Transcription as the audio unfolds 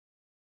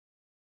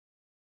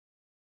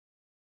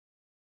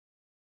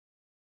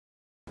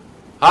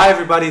Hi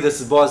everybody,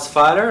 this is Boaz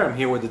Fyler. I'm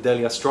here with the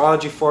daily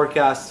astrology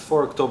forecast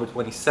for October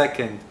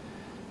 22nd,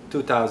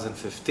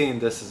 2015.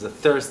 This is a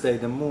Thursday.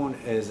 The moon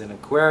is in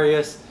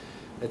Aquarius.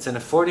 It's in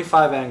a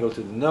 45 angle to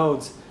the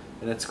nodes,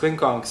 and it's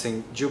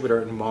quincunxing Jupiter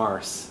and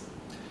Mars.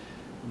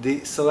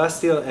 The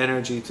celestial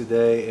energy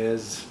today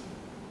is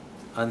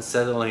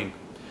unsettling.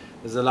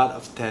 There's a lot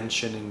of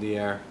tension in the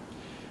air.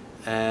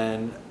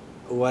 And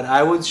what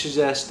I would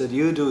suggest that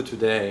you do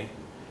today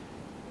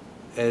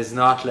is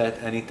not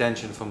let any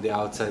tension from the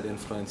outside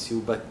influence you,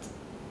 but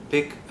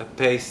pick a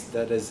pace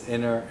that is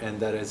inner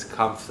and that is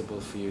comfortable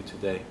for you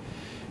today.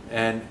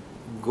 And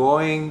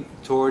going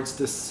towards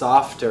the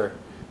softer,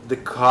 the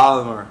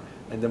calmer,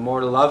 and the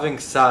more loving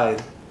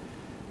side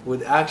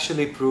would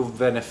actually prove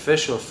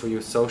beneficial for you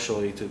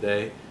socially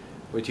today,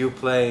 with you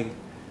playing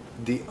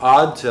the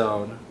odd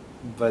tone,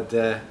 but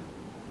the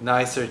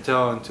nicer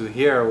tone to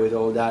hear with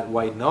all that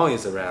white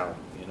noise around,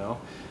 you know.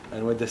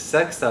 And with the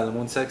sextile, the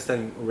moon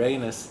sextiling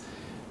Uranus,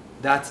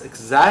 that's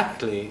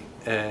exactly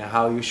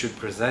how you should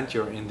present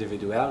your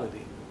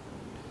individuality.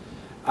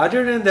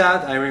 Other than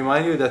that, I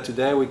remind you that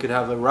today we could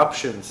have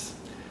eruptions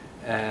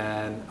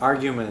and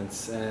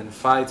arguments and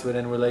fights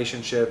within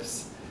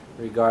relationships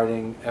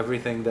regarding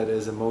everything that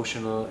is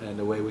emotional and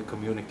the way we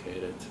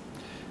communicate it.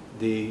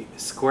 The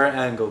square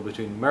angle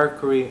between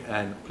Mercury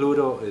and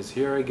Pluto is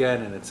here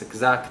again, and it's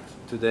exact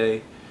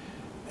today,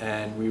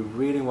 and we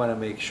really want to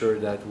make sure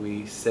that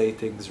we say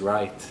things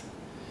right.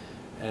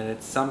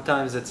 And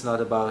sometimes it's not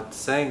about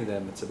saying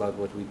them, it's about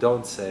what we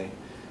don't say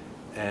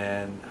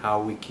and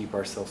how we keep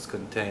ourselves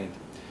contained.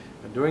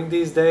 And during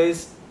these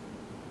days,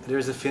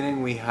 there's a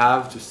feeling we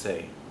have to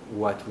say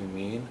what we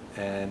mean,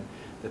 and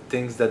the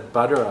things that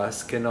bother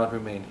us cannot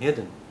remain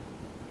hidden.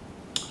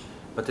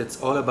 But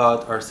it's all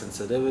about our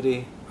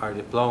sensitivity, our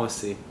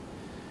diplomacy,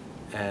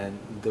 and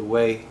the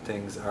way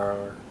things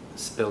are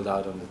spilled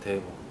out on the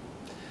table.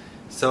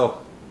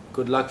 So,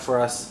 good luck for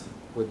us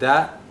with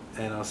that.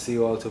 And I'll see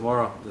you all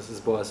tomorrow. This is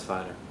Boaz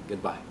Fyler.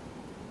 Goodbye.